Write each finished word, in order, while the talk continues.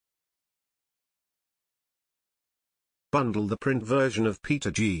Bundle the print version of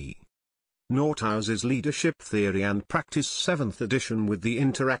Peter G. Northouse's Leadership Theory and Practice 7th edition with the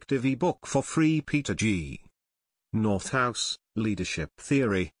interactive ebook for free. Peter G. Northouse, Leadership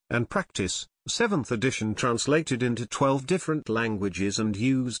Theory and Practice, 7th edition, translated into 12 different languages and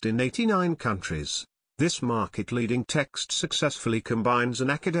used in 89 countries. This market-leading text successfully combines an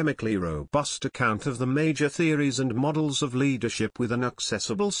academically robust account of the major theories and models of leadership with an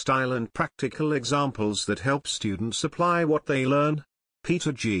accessible style and practical examples that help students apply what they learn.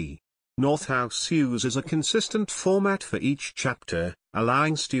 Peter G. Northouse uses a consistent format for each chapter,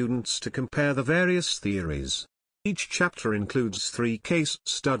 allowing students to compare the various theories. Each chapter includes 3 case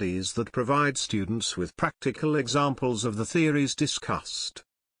studies that provide students with practical examples of the theories discussed.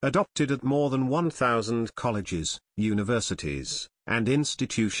 Adopted at more than 1,000 colleges, universities, and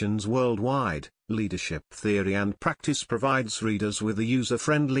institutions worldwide, Leadership Theory and Practice provides readers with a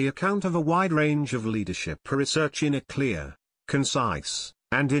user-friendly account of a wide range of leadership research in a clear, concise,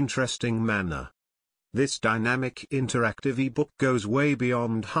 and interesting manner. This dynamic interactive ebook goes way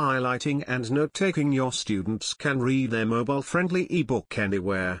beyond highlighting and note-taking. Your students can read their mobile-friendly ebook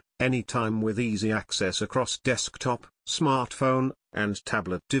anywhere, anytime with easy access across desktop, smartphone, and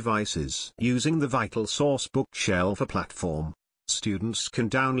tablet devices. Using the Vital Source Bookshelf platform, students can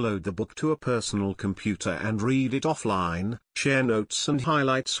download the book to a personal computer and read it offline, share notes and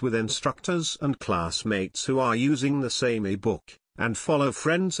highlights with instructors and classmates who are using the same ebook, and follow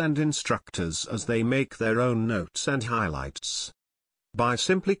friends and instructors as they make their own notes and highlights. By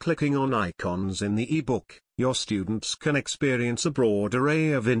simply clicking on icons in the ebook, your students can experience a broad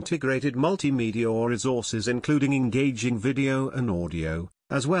array of integrated multimedia resources, including engaging video and audio,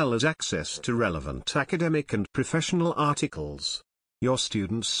 as well as access to relevant academic and professional articles. Your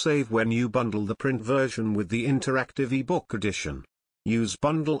students save when you bundle the print version with the interactive ebook edition. Use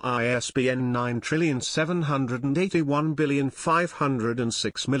bundle ISBN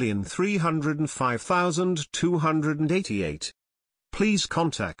 9781506305288. Please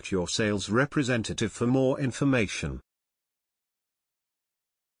contact your sales representative for more information.